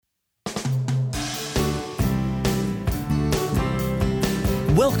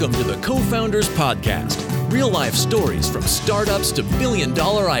Welcome to the Co-Founders Podcast. Real-life stories from startups to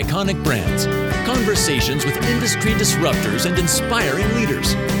billion-dollar iconic brands. Conversations with industry disruptors and inspiring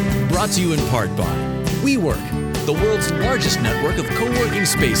leaders. Brought to you in part by WeWork, the world's largest network of co-working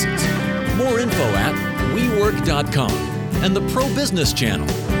spaces. More info at WeWork.com. And the Pro Business Channel,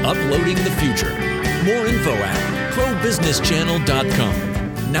 uploading the future. More info at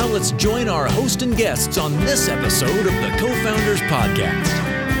ProBusinessChannel.com. Now let's join our host and guests on this episode of the Co-Founders Podcast.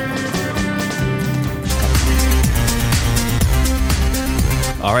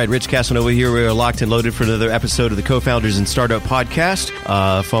 All right, Rich Casanova here. We are locked and loaded for another episode of the Co-Founders and Startup Podcast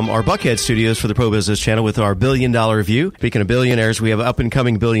from our Buckhead studios for the Pro Business Channel with our $1 billion view. Speaking of billionaires, we have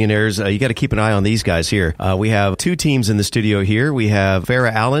up-and-coming billionaires. You got to keep an eye on these guys here. We have two teams in the studio here. We have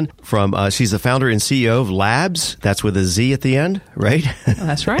Farah Allen from, she's the founder and CEO of Labs. That's with a Z at the end, right?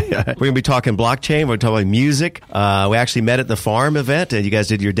 That's right. We're going to be talking blockchain. We're talking music. We actually met at the Farm event, and you guys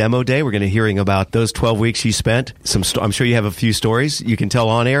did your demo day. We're going to be hearing about those 12 weeks you spent. I'm sure you have a few stories. You can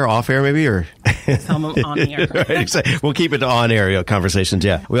tell on air, off air, maybe, or tell them on air. Right, we'll keep it on air conversations.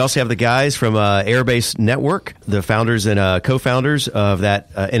 Yeah, we also have the guys from Airbase Network, the founders and co-founders of that,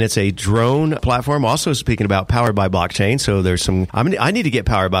 and it's a drone platform. Also speaking about powered by blockchain. So there's some. I need to get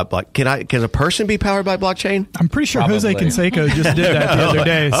powered by blockchain. Can a person be powered by blockchain? I'm pretty sure Jose Canseco just did that the other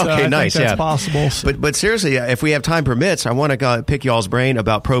day. So okay, I nice. think that's possible. So. But seriously, if we have time permits, I want to pick y'all's brain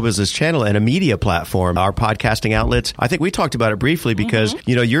about Pro Business Channel and a media platform, our podcasting outlets. I think we talked about it briefly because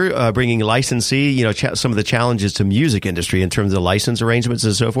you're bringing licensee, some of the challenges to music industry in terms of license arrangements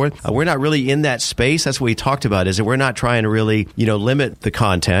and so forth. We're not really in that space. That's what we talked about, is that we're not trying to really, limit the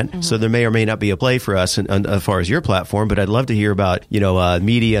content. So there may or may not be a play for us as far as your platform, but I'd love to hear about,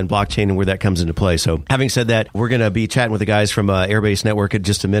 media and blockchain and where that comes into play. So having said that, we're going to be chatting with the guys from Airbase Network in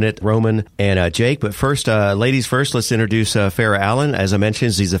just a minute, Roman and Jake. But first, ladies first, let's introduce Farah Allen. As I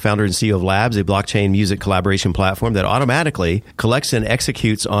mentioned, she's the founder and CEO of Labs, a blockchain music collaboration platform that automatically collects and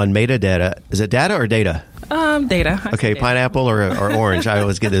executes on metadata. Is it data or data? Data. Okay, pineapple or orange. I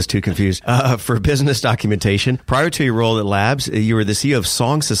always get those two confused. For business documentation. Prior to your role at Labs, you were the CEO of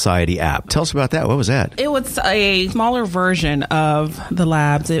Song Society app. Tell us about that. What was that? It was a smaller version of the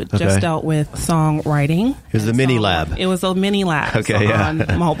Labs. It just dealt with songwriting. It was the mini lab. It was a mini lab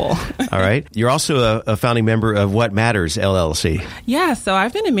on mobile. All right. You're also a founding member of What Matters, LLC. Yeah, so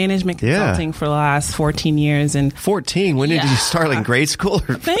I've been in management consulting for the last 14 years. 14? When did you start, like grade school?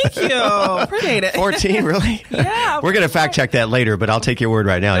 Thank you. Appreciate it. 14, really? Yeah. We're going to fact check that later, but I'll take your word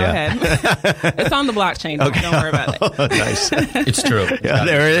right now. Go ahead. It's on the blockchain. Okay. Don't worry about it. Nice. It's true. Yeah,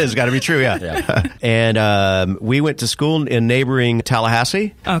 there it is. Got to be true, yeah. And we went to school in neighboring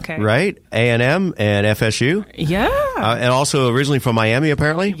Tallahassee. Okay. Right? A&M and FSU. Yeah. And also originally from Miami,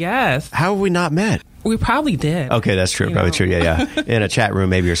 apparently. Yes. How have we not met? We probably did. Okay, that's true. Probably true. Yeah. In a chat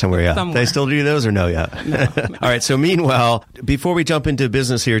room maybe or somewhere. Yeah. Somewhere. They still do those or no? Yeah. No. All right. So meanwhile, before we jump into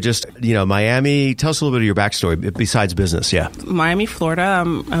business here, just, Miami, tell us a little bit of your backstory besides business. Yeah. Miami, Florida.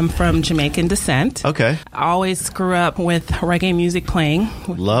 I'm from Jamaican descent. Okay. I always grew up with reggae music playing.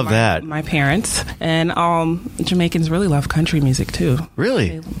 Love that. My parents. And Jamaicans really love country music too.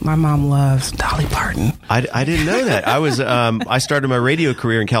 Really? My mom loves Dolly Parton. I didn't know that. I was I started my radio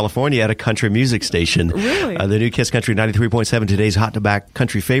career in California at a country music station. Really? The new Kiss Country 93.7, today's hot to back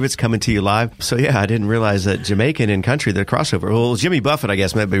country favorites coming to you live. So yeah, I didn't realize that Jamaican and country, the crossover. Well, Jimmy Buffett, I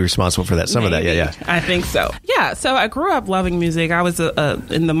guess, might be responsible for that. Some Maybe. of that, yeah. I think so. Yeah, so I grew up loving music. I was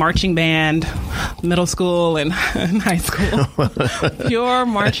in the marching band, middle school and high school. Pure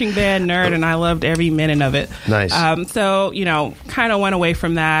marching band nerd, and I loved every minute of it. Nice. So, kind of went away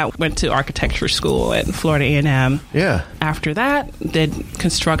from that, went to architecture school at Florida A&M. Yeah. After that, did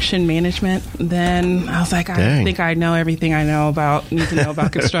construction management. Then I was like, I think I know everything I need to know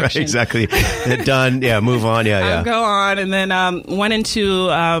about construction. Right, exactly. Done. Yeah, move on. Yeah. Go on. And then went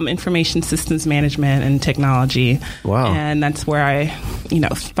into information systems management and technology. Wow. And that's where I,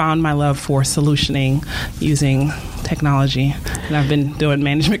 found my love for solutioning using technology. And I've been doing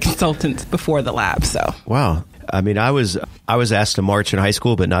management consultants before the lab. So. Wow. I mean, I was asked to march in high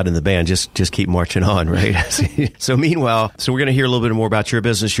school, but not in the band. Just keep marching on, right? So meanwhile, we're going to hear a little bit more about your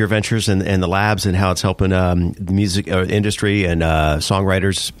business, your ventures, and the labs, and how it's helping the music industry and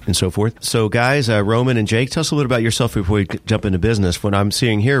songwriters and so forth. So guys, Roman and Jake, tell us a little about yourself before we jump into business. What I'm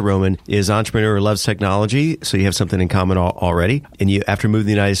seeing here, Roman, is entrepreneur who loves technology. So you have something in common already. And you, after moving to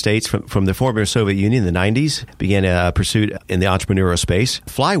the United States from the former Soviet Union in the 90s, began a pursuit in the entrepreneurial space.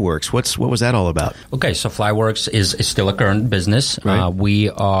 Flyworks, what was that all about? Okay, so Flyworks Flyworks is still a current business. Right. We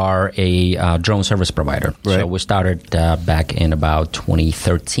are a drone service provider. Right. So we started back in about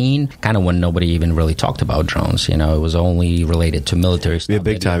 2013, kind of when nobody even really talked about drones. It was only related to military stuff. Yeah,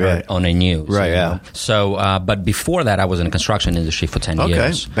 big time, yeah. On the news. Right, yeah. So, but before that, I was in the construction industry for 10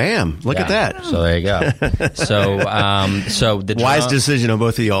 years. Okay, bam. Look at that. So there you go. So the wise decision on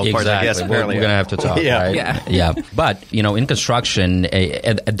both of y'all's parts, I guess. We're going to have to talk, Yeah. right? Yeah. But, in construction,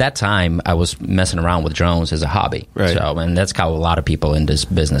 at that time, I was messing around with drones as a hobby. Right. So, and that's how a lot of people in this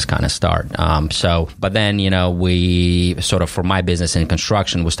business kind of start. But then, we sort of, for my business in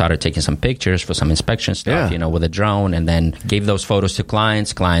construction, we started taking some pictures for some inspection stuff, with a drone, and then gave those photos to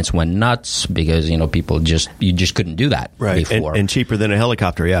clients. Clients went nuts because, people you just couldn't do that before. And cheaper than a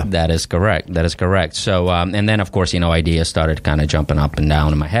helicopter, yeah. That is correct. So, and then, of course, ideas started kind of jumping up and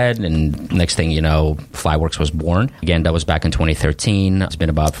down in my head. And next thing you know, Flyworks was born. Again, that was back in 2013. It's been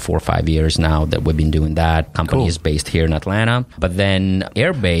about 4 or 5 years now that we've been doing that. Company is based here in Atlanta. But then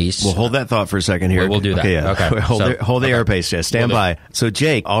Airbase... We'll hold that thought for a second here. We'll do that. Okay, yeah. Okay. Hold the Airbase. Yeah. Stand by. So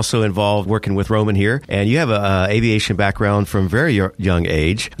Jake, also involved working with Roman here. And you have an aviation background from very young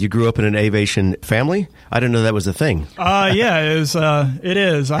age. You grew up in an aviation family? I didn't know that was a thing. Yeah, it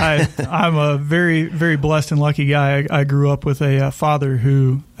is. I'm a very, very blessed and lucky guy. I grew up with a father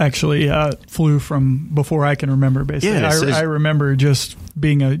who actually flew from before I can remember, basically. Yeah, I remember just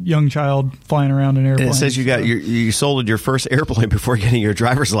being a young child flying around in airplanes. And it says you sold your first airplane before getting your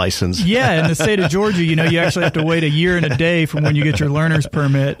driver's license. Yeah, in the state of Georgia, you actually have to wait a year and a day from when you get your learner's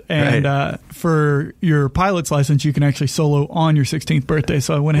permit. And for your pilot's license, you can actually solo on your 16th birthday.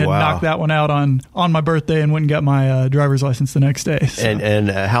 So I went ahead and knocked that one out on my birthday and went and got my driver's license the next day. So. And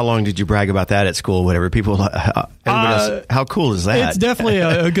how long did you brag about that at school? Whatever people, how cool is that? It's definitely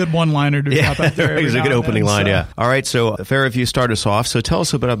a good one-liner to drop out there. It's a good opening line. Yeah. All right. So Farah, if you start us off, so tell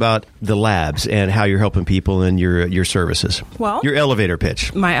us a bit about the labs and how you're helping people in your services. Well, your elevator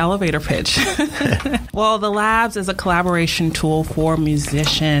pitch. My elevator pitch. Well, the labs is a collaboration tool for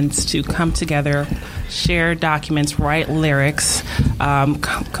musicians to come together, share documents, write lyrics,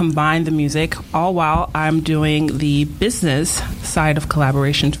 combine the music, all while I'm doing the business side of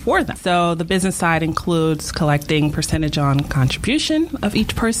collaboration for them. So the business side includes collecting percentage on contribution of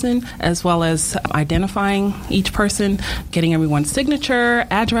each person, as well as identifying each person, getting everyone's signature,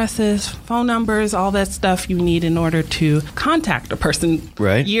 addresses, phone numbers, all that stuff you need in order to contact a person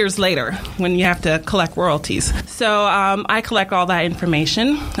years later when you have to collect royalties. So I collect all that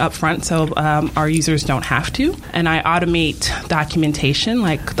information up front so our users don't have to. And I automate documentation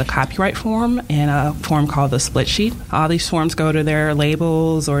like the copyright form and a form called the split sheet. All these forms go to their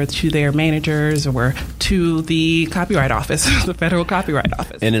labels or to their managers or to the copyright office, the federal copyright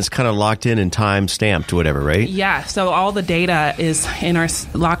office. And it's kind of locked in and time stamped, whatever, right? Yeah. So all the data is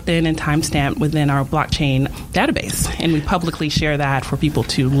locked in and time stamped within our blockchain database. And we publicly share that for people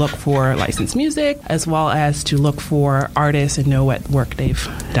to look for licensed music as well as to look for artists and know what work they've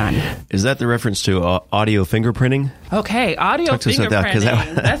done. Is that the reference to audio fingerprinting? Okay, audio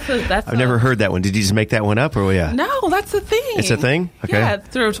fingerprinting. That's I've never heard that one. Did you just make that one up, or No, that's a thing. It's a thing? Okay. Yeah,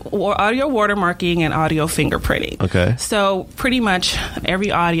 through audio watermarking and audio fingerprinting. Okay. So pretty much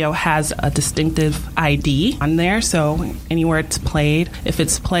every audio has a distinctive ID on there. So anywhere it's played, if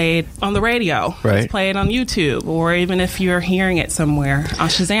it's played on the radio, it's played on YouTube, or even if you're hearing it somewhere,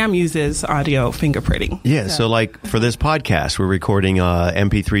 Shazam uses audio fingerprinting. Yeah. So like for this podcast, we're recording a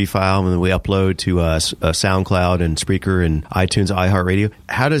MP3 file and then we upload to SoundCloud and Spreaker and iTunes, iHeartRadio.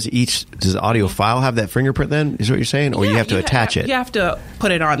 How does the audio file have that fingerprint then, is what you're saying? Or you have to attach it? You have to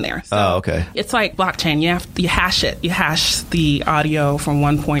put it on there. So okay. It's like blockchain. You hash it. You hash the audio from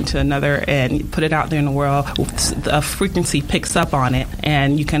one point to another and you put it out there in the world. The frequency picks up on it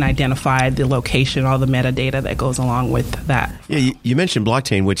and you can identify the location, all the metadata that goes along with that. Yeah, you mentioned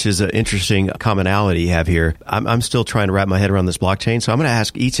blockchain, which is an interesting commonality you have here. I'm still trying to wrap my head around this blockchain, so I'm going to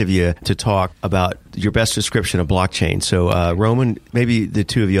ask each of you to talk about your best description of blockchain. So, Roman, maybe the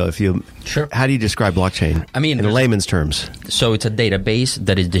two of you, Sure. How do you describe blockchain? I mean, in layman's terms. So it's a database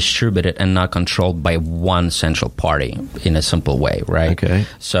that is distributed and not controlled by one central party in a simple way, right? Okay.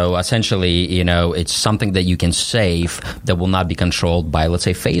 So essentially, it's something that you can save that will not be controlled by, let's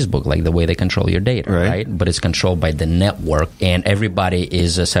say, Facebook, like the way they control your data, right? But it's controlled by the network, and everybody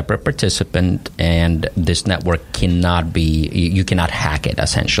is a separate participant, and this network you cannot hack it,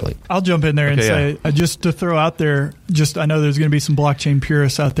 essentially. I'll jump in there and say, Just to throw out there, I know there's going to be some blockchain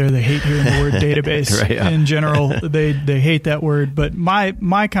purists out there that hate hearing the word database. Right, yeah. In general, they hate that word. But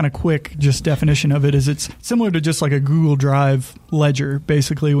my kind of quick just definition of it is it's similar to just like a Google Drive ledger.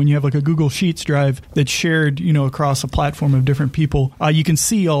 Basically, when you have like a Google Sheets drive that's shared, across a platform of different people, you can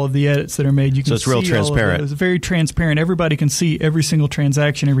see all of the edits that are made. You can so it's real transparent. It's very transparent. Everybody can see every single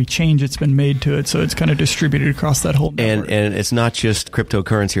transaction, every change that's been made to it. So it's kind of distributed across that whole network. And it's not just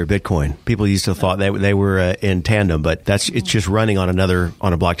cryptocurrency or Bitcoin. People used to thought they were in tandem, but it's just running on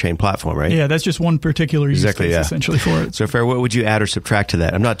a blockchain platform, right? Yeah, that's just one particular use case essentially for it. So, Farrah, what would you add or subtract to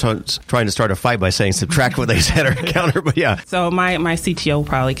that? I'm not trying to start a fight by saying subtract what they said or counter, but yeah. So my CTO will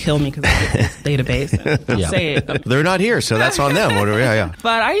probably kill me because I get this database. Say it. They're not here, so that's on them. Yeah.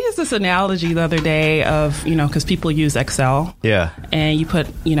 But I used this analogy the other day of, because people use Excel. Yeah. And you put,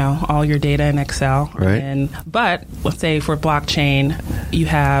 all your data in Excel. Right. But let's say for blockchain, you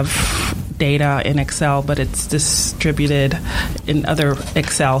have data in Excel, but it's distributed in other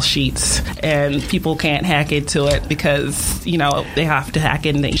Excel sheets, and people can't hack into it because they have to hack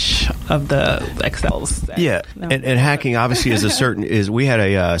in each of the Excels. Yeah, and hacking obviously we had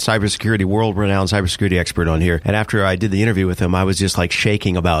a world-renowned cybersecurity expert on here, and after I did the interview with him, I was just like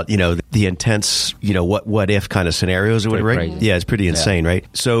shaking about the intense what if kind of scenarios or whatever. Right? Yeah, it's pretty insane, right?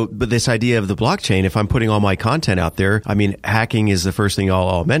 So, but this idea of the blockchain, if I'm putting all my content out there, I mean, hacking is the first thing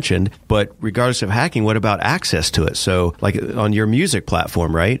y'all mentioned, but regardless of hacking, what about access to it? So like on your music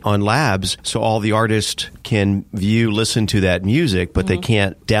platform, right? On Labs, so all the artists can listen to that music, but they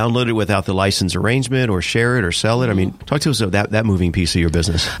can't download it without the license arrangement or share it or sell it. I mean, talk to us about that moving piece of your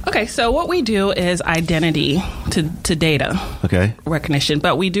business. Okay, so what we do is identity to data recognition,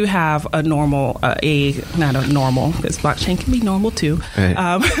 but we do have a normal, not a normal, because blockchain can be normal too.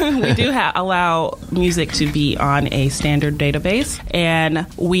 Right. We do allow music to be on a standard database, and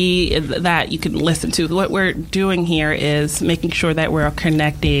that you can listen to. What we're doing here is making sure that we're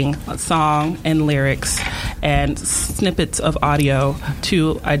connecting a song and lyrics and snippets of audio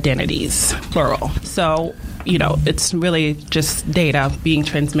to identities, plural. So, it's really just data being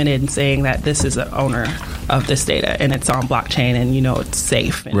transmitted and saying that this is the owner of this data and it's on blockchain and it's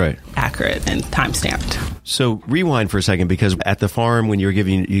safe and accurate and time-stamped. So rewind for a second, because at the farm, when you gave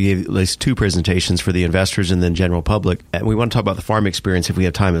at least 2 presentations for the investors and then general public, and we want to talk about the farm experience if we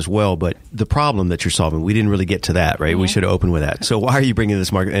have time as well, but the problem that you're solving, we didn't really get to that, right? Mm-hmm. We should have opened with that. So why are you bringing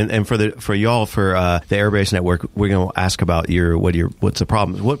this market? And for the Airbase Network, we're going to ask about what's the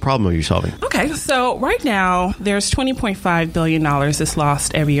problem? What problem are you solving? Okay, so right now, there's $20.5 billion that's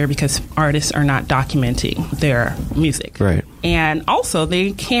lost every year because artists are not documenting their music. Right. And also,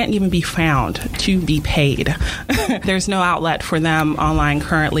 they can't even be found to be paid. There's no outlet for them online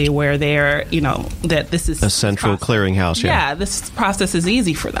currently where they're, that this is a central clearinghouse. Yeah, this process is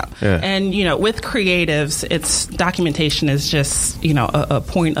easy for them. Yeah. And, with creatives, it's documentation is just, a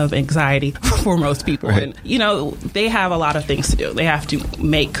point of anxiety for most people. Right. And, they have a lot of things to do. They have to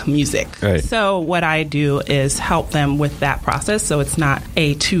make music. Right. So what I do is help them with that process. So it's not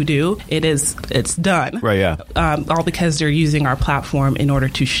a to-do. It's done. Right, yeah. All because they're using our platform in order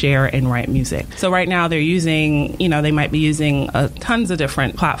to share and write music. So right now they're using, they might be using tons of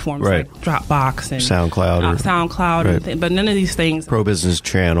different platforms like Dropbox and SoundCloud, right. But none of these things. Pro Business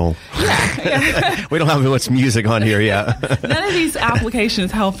Channel. Yeah. We don't have much music on here yet. None of these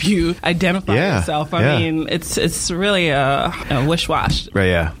applications help you identify yourself. I mean, it's really a wish-wash. Right,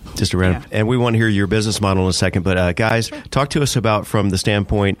 yeah. Just around. Yeah. And we want to hear your business model in a second. But guys, talk to us about, from the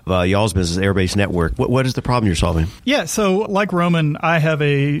standpoint of y'all's business, Airbase Network, what is the problem you're solving? Yeah, so like Roman, I have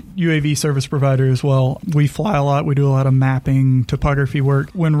a UAV service provider as well. We fly a lot. We do a lot of mapping, topography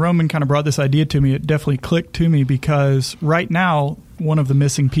work. When Roman kind of brought this idea to me, it definitely clicked to me, because right now, one of the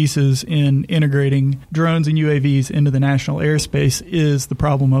missing pieces in integrating drones and UAVs into the national airspace is the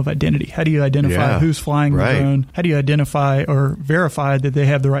problem of identity. How do you identify who's flying the drone? How do you identify or verify that they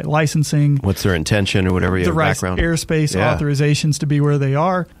have the right licensing? What's their intention or whatever? The right background. Airspace authorizations to be where they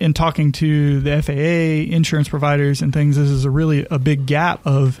are. In talking to the FAA, insurance providers and things, this is really a big gap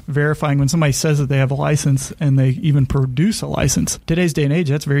of verifying when somebody says that they have a license and they even produce a license. Today's day and age,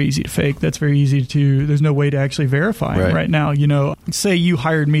 that's very easy to fake. That's very easy to, there's no way to actually verify right now. Say you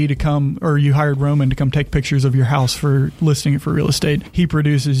hired me to come, or you hired Roman to come take pictures of your house for listing it for real estate. He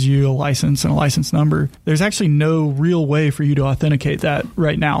produces you a license and a license number. There's actually no real way for you to authenticate that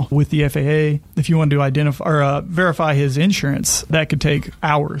right now with the FAA. If you want to identify or verify his insurance, that could take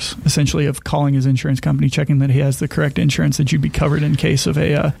hours, essentially, of calling his insurance company, checking that he has the correct insurance that you'd be covered in case of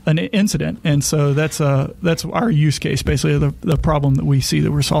an incident. And so that's our use case, basically, the problem that we see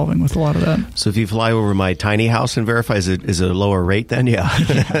that we're solving with a lot of that. So if you fly over my tiny house and verify, is it a lower rate great then?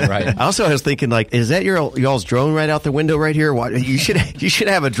 Yeah. Right. Also, I was thinking, like, is that y'all's drone right out the window right here? You should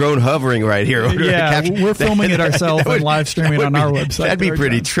have a drone hovering right here. Yeah, we're filming it ourselves and live streaming on our website. That'd be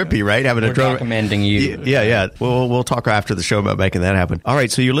pretty trippy, right? Having a drone. Recommending you. Yeah. We'll talk after the show about making that happen. All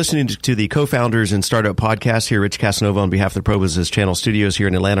right, so you're listening to the Co-Founders and Startup Podcast here, Rich Casanova on behalf of the Pro Business Channel studios here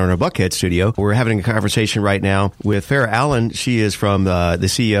in Atlanta, in our Buckhead studio. We're having a conversation right now with Farah Allen. She is from the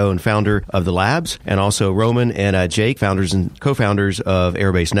CEO and founder of The Labs, and also Roman and Jake, founders and co-founders of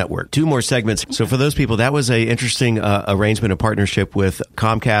Airbase Network. 2 more segments. So for those people, that was a interesting arrangement, a partnership with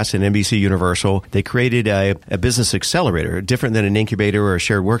Comcast and NBC Universal. They created a business accelerator, different than an incubator or a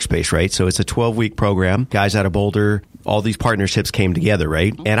shared workspace, right? So it's a 12-week program. Guys out of Boulder, all these partnerships came together,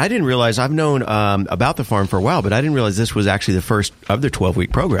 right? And I didn't realize, I've known about the farm for a while, but I didn't realize this was actually the first of their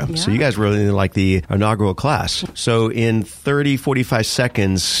 12-week program. Yeah. So you guys were really like the inaugural class. So in 30, 45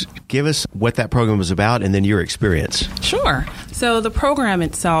 seconds, give us what that program was about and then your experience. Sure. So the program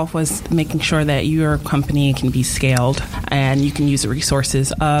itself was making sure that your company can be scaled and you can use the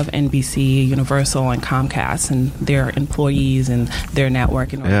resources of NBC, Universal, and Comcast and their employees and their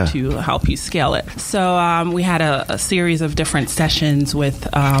network in order to help you scale it. So we had a series of different sessions with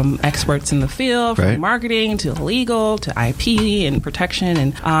experts in the field, from marketing to legal to IP and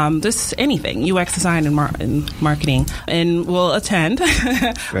protection and just anything, UX design and marketing. And we'll attend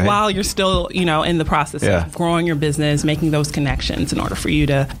while you're still, in the process of growing your business, making those connections in order for you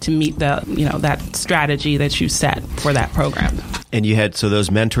to meet the, that strategy that you set for that program. And you had, so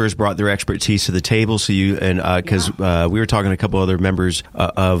those mentors brought their expertise to the table. So you, and because we were talking to a couple other members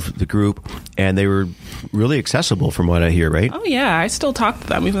of the group, and they were really accessible from what I hear, right? Oh, yeah. I still talk to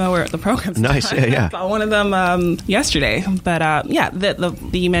them, even though we're at the program. Nice. Yeah. I saw one of them yesterday. But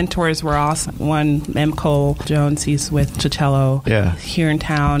the mentors were awesome. One, M. Cole Jones, he's with Chichello here in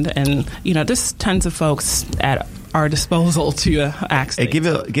town. And, just tons of folks at our disposal to ask. Hey, give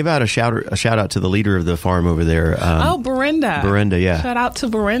out a shout out to the leader of the farm over there. Belinda. Belinda, yeah. Shout out to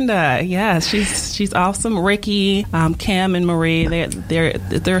Belinda. Yeah, she's awesome. Ricky, Kim, and Marie.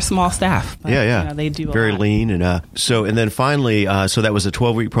 They're a small staff. But, they do very lean and and then finally, so that was a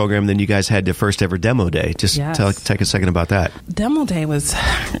 12-week program. Then you guys had the first ever demo day. Just take a second about that. Demo day was,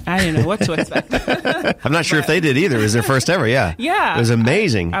 I didn't know what to expect. I'm not sure if they did either. It was their first ever. Yeah. Yeah. It was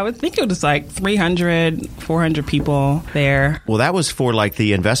amazing. I would think it was like 300, 400 people there. Well, that was for like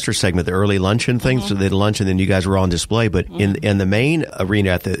the investor segment, the early luncheon thing. So they had lunch and then you guys were on display. But in the main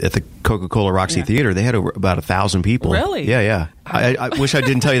arena at the Coca-Cola Roxy Theater, they had about 1,000 people. Really? Yeah. I wish I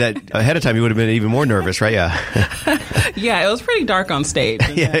didn't tell you that ahead of time. You would have been even more nervous, right? Yeah. Yeah, it was pretty dark on stage.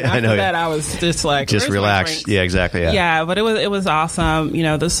 I know. That I was just like, just relaxed. Yeah, exactly. Yeah, but it was awesome.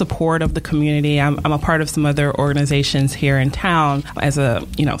 The support of the community. I'm a part of some other organizations here in town as a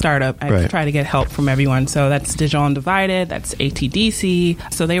startup. I try to get help from everyone. So that's Digital Undivided. That's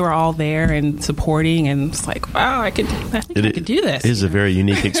ATDC. So they were all there and supporting, and it's like, wow, I could do this. It is a very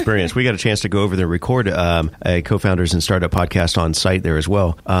unique experience. We got a chance to go over there and record a Co-Founders and Startup podcast on site there as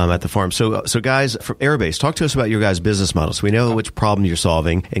well at the farm. So guys from Airbase, talk to us about your guys' business models. We know which problem you're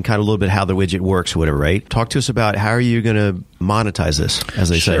solving and kind of a little bit how the widget works or whatever, right? Talk to us about how are you going to monetize this, as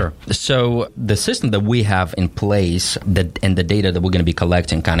they say. So the system that we have in place and the data that we're going to be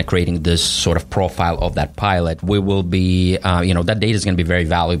collecting, kind of creating this sort of profile of that pilot, we will be, that data is going to be very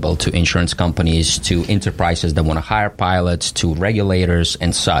valuable to insurance companies, to enterprises that want to hire pilots, to regulators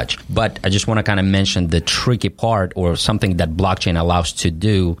and such. But I just want to kind of mention the tricky part, or something that blockchain allows to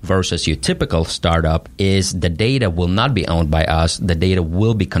do versus your typical startup, is the data will not be owned by us. The data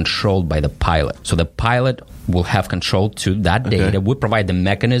will be controlled by the pilot. So the pilot will have control to that data. We provide the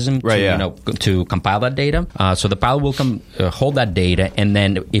mechanism to compile that data. So the pilot will hold that data, and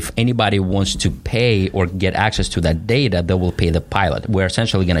then if anybody wants to pay or get access to that data, they will pay the pilot. We're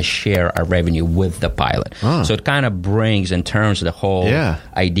essentially going to share our revenue with the pilot. So it kind of brings in terms the whole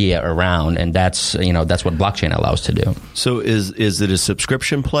idea around, and that's what blockchain allows to do. So is it a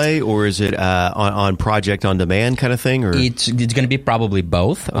subscription play, or is it on project on demand kind of thing? Or it's going to be probably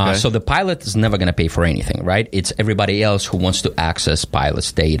both. So the pilot is never going to pay for anything, right? It's everybody else who wants to access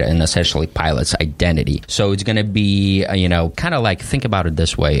pilot's data and essentially pilot's identity. So it's going to be, kind of like, think about it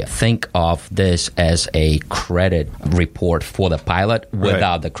this way. Think of this as a credit report for the pilot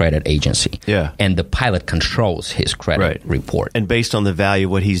without the credit agency. Yeah. And the pilot controls his credit report. And based on the value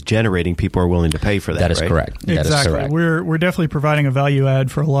of what he's generating, people are willing to pay for that. That is correct. Exactly. That is correct. We're definitely providing a value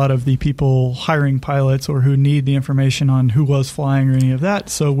add for a lot of the people hiring pilots or who need the information on who was flying or any of that.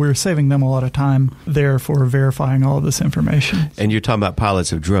 So we're saving them a lot of time there for verifying all of this information. And you're talking about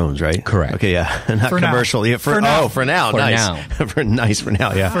pilots of drones, right? Correct. Okay, yeah. Not for commercial. Now. Yeah, for now. Oh, for now. Nice. For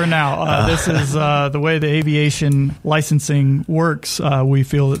now, yeah. For now. This is the way the aviation licensing works. We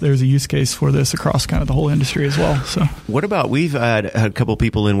feel that there's a use case for this across kind of the whole industry as well. So, what about, we've had a couple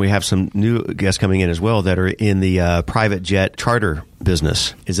people in, we have some new guests coming in as well that are in the private jet charter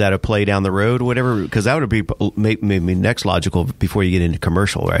business. Is that a play down the road or whatever? Because that would be maybe next logical before you get into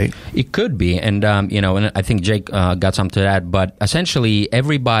commercial, right? It could be. And, and I think Jake got some to that. But essentially,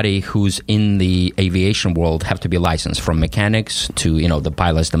 everybody who's in the aviation world have to be licensed, from mechanics to, the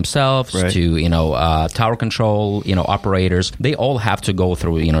pilots themselves, right, to, tower control, operators. They all have to go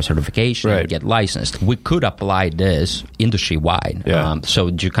through, certification, right, and get licensed. We could apply this industry-wide. Yeah.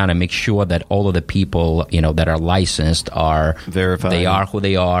 So to kind of make sure that all of the people, that are licensed are verified. They are who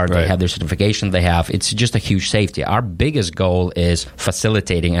they are. Right. They have their certification. They have. It's just a huge safety. Our biggest goal is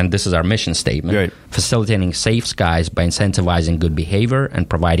facilitating, and this is our mission statement, right, facilitating safe skies by incentivizing good behavior and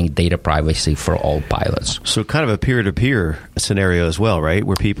providing data privacy for all pilots. So kind of a peer-to-peer scenario as well, right?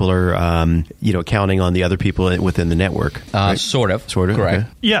 Where people are, counting on the other people within the network. Right? Sort of. Correct. Okay.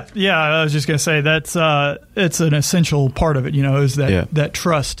 Yeah. I was just going to say that's it's an essential part of it. Is that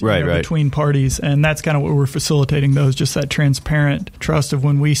trust right. between parties, and that's kind of what we're facilitating. Those just that transparent trust of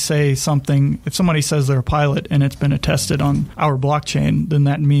when we say something. If somebody says they're a pilot and it's been attested on our blockchain, then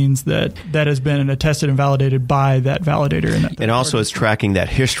that means that has been attested and validated by that validator. And also it's tracking that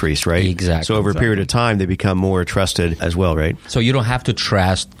history, right? Exactly. So over a period of time, they become more trusted as well, right? So you don't have to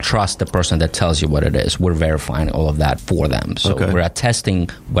trust the person that tells you what it is. We're verifying all of that for them. So we're attesting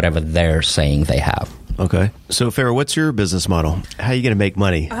whatever they're saying they have. Okay. So, Farah, what's your business model? How are you going to make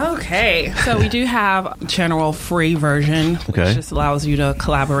money? Okay. So we do have a general free version, which just allows you to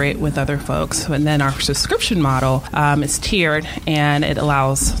collaborate with other folks. And then our subscription model is tiered, and it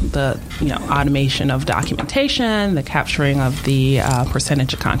allows the automation of documentation, the capturing of the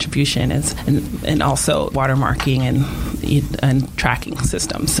percentage of contribution, and also watermarking and tracking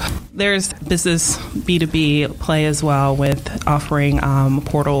systems. There's business B2B play as well, with offering a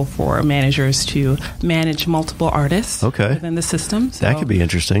portal for managers to manage multiple artists within the system. So, that could be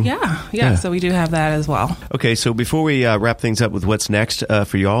interesting. Yeah. So we do have that as well. Okay, so before we wrap things up with what's next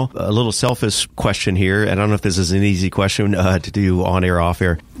for y'all, a little selfish question here, and I don't know if this is an easy question to do on air, off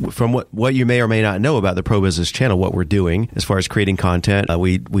air. From what you may or may not know about the Pro Business Channel, what we're doing as far as creating content,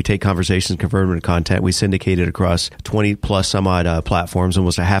 we take conversations, convert them into content. We syndicate it across 20 plus some odd platforms,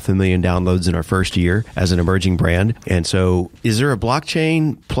 almost 500,000 downloads in our first year as an emerging brand. And so, is there a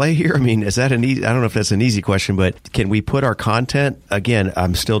blockchain play here? I mean, is that I don't know if that's an easy question, but can we put our content, again,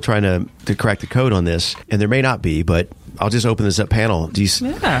 I'm still trying to crack the code on this, and there may not be, but I'll just open this up panel. There's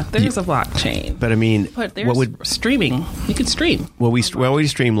a blockchain. But I mean, what would streaming? You could stream. Well, we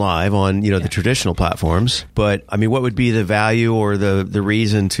stream live on the traditional platforms. But I mean, what would be the value or the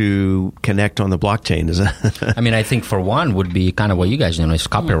reason to connect on the blockchain? Is that? I mean, I think for one would be kind of what you guys know is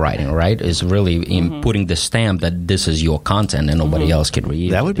copywriting, right? Is really in putting the stamp that this is your content and nobody else can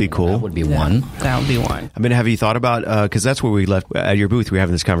read. That would be cool. That would be one. That would be one. I mean, have you thought about because that's where we left at your booth? We were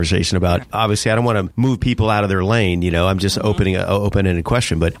having this conversation about. Obviously, I don't want to move people out of their lane. I'm just opening an open-ended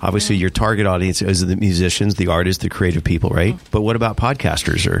question, but obviously your target audience is the musicians, the artists, the creative people, right? But what about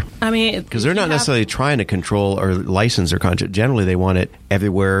podcasters? Because they're not necessarily trying to control or license their content. Generally, they want it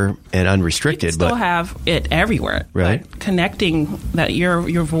everywhere and unrestricted. You can still have it everywhere, right? But connecting that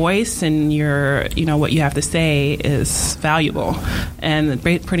your voice and your what you have to say is valuable, and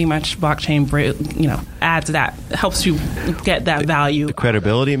pretty much blockchain adds that, helps you get that value, the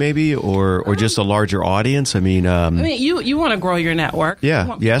credibility, maybe, or just a larger audience. I mean, you want to grow your network. Yeah. You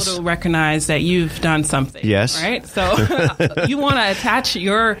want people to recognize that you've done something. Yes. Right. So you want to attach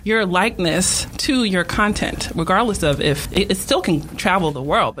your likeness to your content, regardless of if it still can travel the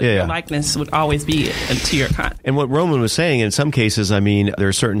world, but your likeness would always be to your content. And what Roman was saying, in some cases, I mean, there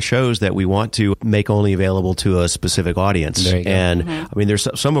are certain shows that we want to make only available to a specific audience. And I mean, there's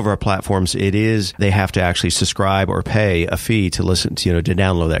some of our platforms, they have to actually subscribe or pay a fee to listen to, to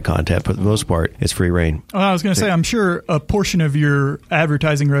download that content. But for the most part, it's free reign. I was going to say, I'm sure a portion of your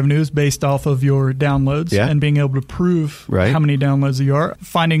advertising revenue is based off of your downloads and being able to prove how many downloads you are.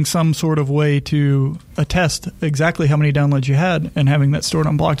 Finding some sort of way to attest exactly how many downloads you had and having that stored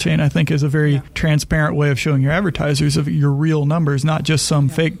on blockchain, I think, is a very transparent way of showing your advertisers of your real numbers, not just some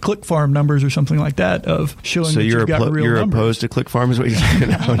fake click farm numbers or something like that, of showing that you've got real numbers. You're opposed to click farm is what you're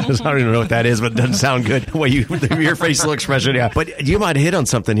saying? I don't even know what that is, but it doesn't sound sound good. Well, your facial expression, yeah. But you might hit on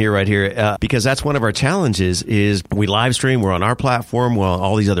something here, right here, because that's one of our challenges is we live stream. We're on our platform. We're on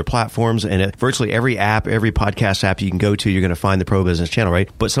all these other platforms. And virtually every app, every podcast app you can go to, you're going to find the Pro Business Channel, right?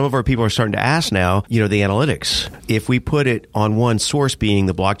 But some of our people are starting to ask now, the analytics. If we put it on one source being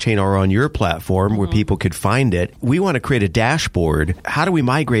the blockchain or on your platform where people could find it, we want to create a dashboard. How do we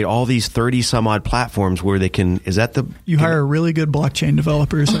migrate all these 30 some odd platforms where they can, You hire really good blockchain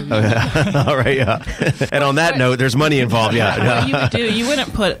developers. All right, yeah. And on that note, there's money involved, yeah. What you would do, you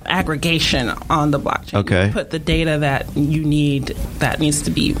wouldn't put aggregation on the blockchain. Okay. You would put the data that you need that needs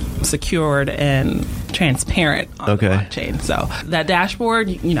to be secured and transparent on the blockchain. So that dashboard,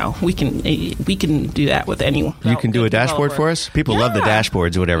 we can do that with anyone. You can do a dashboard for us? People love the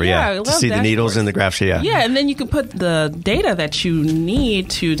dashboards or whatever, to see the needles and the graphs, yeah. Yeah, and then you can put the data that you need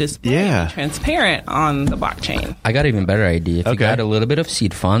to display transparent on the blockchain. I got an even better idea. If you got a little bit of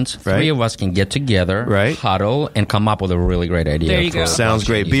seed funds, three of us can get together, huddle, and come up with a really great idea. There you go. Sounds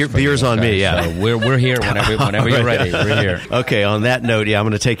great. Beer's on me, yeah. So we're here whenever you're ready. We're here. Okay, on that note, I'm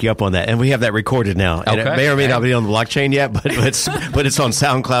going to take you up on that. And we have that recorded now. And it may or may not be on the blockchain yet, but it's on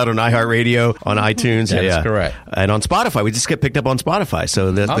SoundCloud, on iHeartRadio, on iTunes. That's correct. And on Spotify. We just get picked up on Spotify.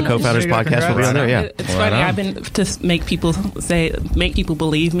 So the Co-Founders Podcast will be on there, yeah. It's funny. I've been to make people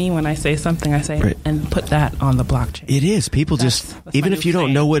believe me when I say something, I say, and put that on the blockchain. It is. People that's even if you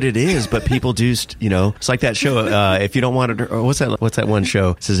don't know what it is, but people just, it's like that show, if you don't want it, or what's that one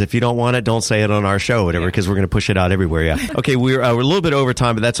show? It says, if you don't want it, don't say it on our show, whatever, because we're going to push it out everywhere, yeah. Okay, we're a little bit over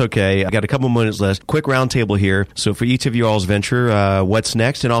time, but that's okay. I got a couple minutes left. Quick roundtable here. So for each of you all's venture, what's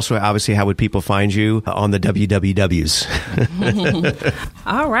next? And also, obviously, how would people find you on the WWWs?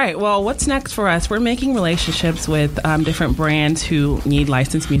 All right. Well, what's next for us? We're making relationships with different brands who need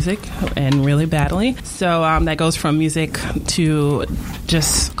licensed music and really badly. So that goes from music to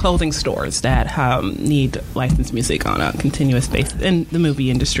just clothing stores that need licensed music on a continuous basis, in the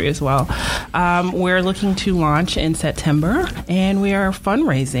movie industry as well. We're looking to launch in September, and we are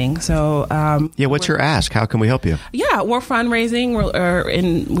fundraising. So what's your ask? How can we help you? Yeah, we're fundraising.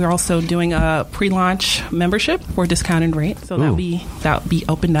 We're also doing a pre-launch membership for discounted rate. So that'll be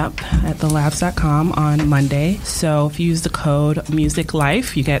opened up at thelabs.com on Monday. So if you use the code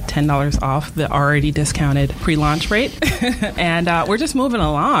MUSICLIFE, you get $10 off the already discounted pre-launch rate. And we're just moving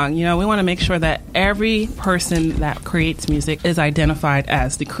along. We want to make sure that every person that creates music is identified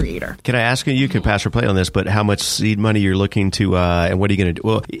as the creator. Can I ask you can pass or play on this, but how much seed money you're looking to, and what are you going to do?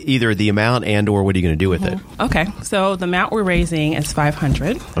 Well, either the amount and or what are you going to do with it? Okay. So the amount we're raising is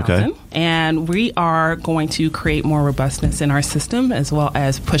 $500,000. Okay. And we are going to create more robustness in our system, as well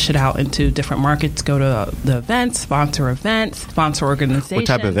as push it out into different markets, go to the events, sponsor organizations. What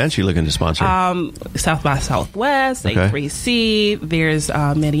type of events are you looking to sponsor? South by Southwest, A3C. There's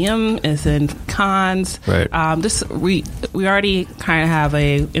Medium is in Cannes. Right. We already kind of have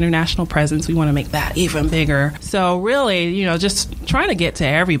a international presence. We want to make that even bigger. So really, just trying to get to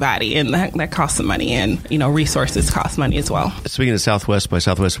everybody, and that costs some money, and resources cost money as well. Speaking of Southwest by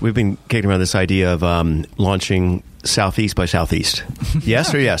Southwest, we've been kicking around this idea of launching Southeast by Southeast.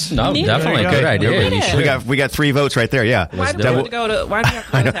 Yes or yes? No, definitely a good idea. We got 3 votes right there. Yeah. Why do you have to go to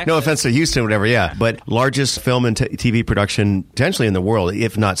Texas? No offense to Houston, whatever. Yeah, but largest film and TV production potentially in the world,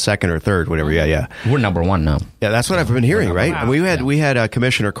 if not second or third, whatever. Yeah. We're number 1 now. Yeah, that's what I've been hearing. Right. Wow. And we had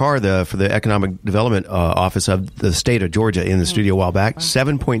Commissioner Carr for the Economic Development Office of the state of Georgia in the studio a while back.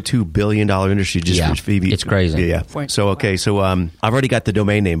 $7.2 billion industry just for Phoebe. It's crazy. Yeah. So I've already got the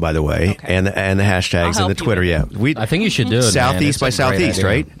domain name, by the way, and the hashtags and the Twitter. Yeah. I think you should do it. Southeast by Southeast,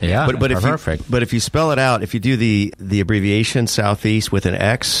 right? Yeah, but perfect. But if you spell it out, if you do the abbreviation Southeast with an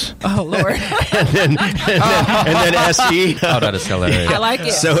X, oh Lord, and then SE. Oh, that is hilarious. I like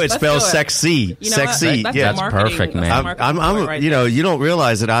it. So it spells sexy. Sexy. That's perfect, man. I'm you don't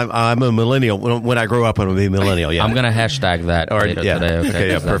realize that I'm a millennial. When I grow up, I'm gonna be a millennial. Yeah, I'm gonna hashtag that today. Okay,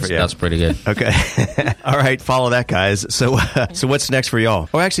 yeah, perfect. That's pretty good. Okay, all right, follow that, guys. So what's next for y'all?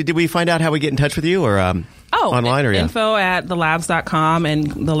 Oh, actually, did we find out how we get in touch with you or? Online or info at thelabs.com, and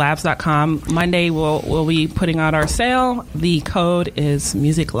thelabs.com. Monday we'll be putting out our sale. The code is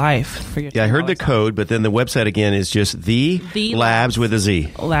Music Life for your. Yeah, I heard the code, but then the website again is just the labs with a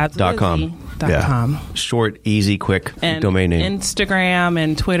Z. Labs.com. Yeah. Short, easy, quick domain name. Instagram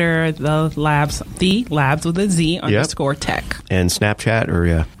and Twitter, the labs with a Z _tech. And Snapchat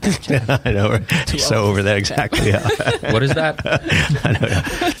I know. So over that exactly. Yeah. What is that? I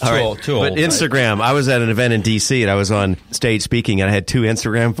know. Too old. But Instagram, I was at an event in D.C. and I was on stage speaking and I had 2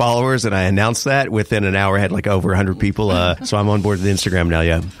 Instagram followers and I announced that within an hour I had like over 100 people. So I'm on board with Instagram now,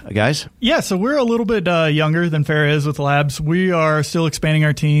 yeah. Guys? Yeah, so we're a little bit younger than Farah is with Labs. We are still expanding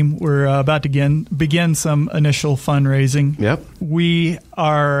our team. We're about to begin some initial fundraising. Yep. We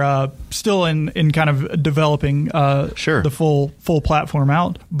are still in kind of developing the full platform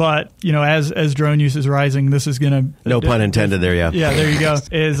out. But, as drone use is rising, this is going to... No pun intended there, yeah. Yeah, there you go.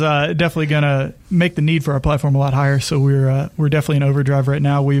 Is definitely going to make the need for our platform a lot higher. So we're definitely in overdrive right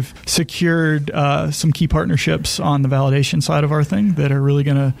now. We've secured some key partnerships on the validation side of our thing that are really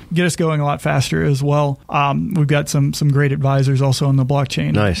going to get us going a lot faster as well. We've got some great advisors also on the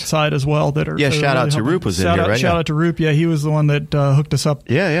blockchain side as well that are... Yeah, shout out to Roop was in here, right? Shout out to Roop. Yeah, he was the one that hooked us up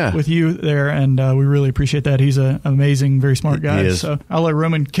with you there, and we really appreciate that. He's an amazing, very smart guy. So I'll let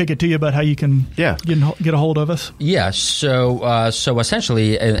Roman kick it to you about how you can get a hold of us. Yeah, so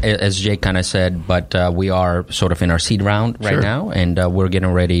essentially, as Jake kind of said, but we are sort of in our seed round right now, and we're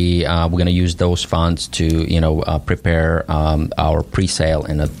getting ready. We're going to use those funds to prepare our pre-sale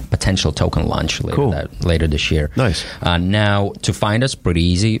and a potential token launch later this year. Nice. Now, to find us, pretty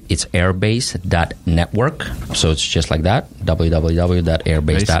easy. It's airbase.network. So it's just like that,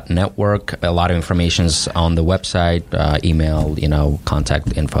 www.airbase.network. A lot of information's on the website, email,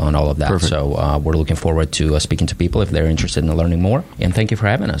 contact info and all of that. Perfect. So we're looking forward to speaking to people if they're interested in learning more. And thank you for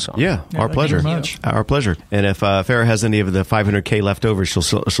having us on. Yeah, our pleasure. Our pleasure. And if Farah has any of the $500K left over, she'll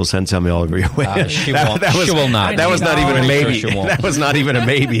send some all over your way. She won't. She will not. That was not even a maybe. That was not even a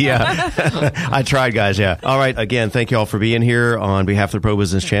maybe. Yeah, I tried, guys. Yeah. All right. Again, thank you all for being here on behalf of the Pro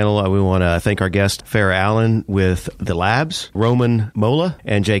Business Channel. We want to thank our guest Farah Allen with the Labs, Roman Mola,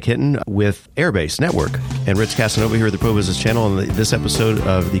 and Jake Hinton with Airbase Network, and Rich Casanova here at the Pro Business Channel on this episode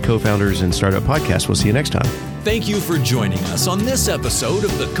of the Co-Founders and Startup Podcast. We'll see you next time. Thank you for joining us on this episode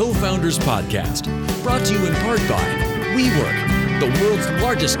of the Co-Founders Podcast, brought to you in part by WeWork, the world's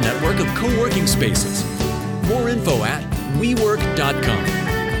largest network of co-working spaces. More info at WeWork.com.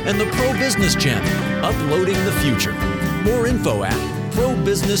 And the Pro Business Channel, uploading the future. More info at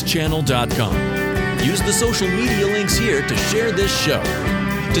ProBusinessChannel.com. Use the social media links here to share this show.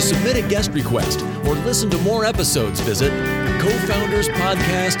 To submit a guest request or listen to more episodes, visit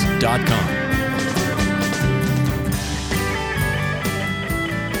CoFoundersPodcast.com.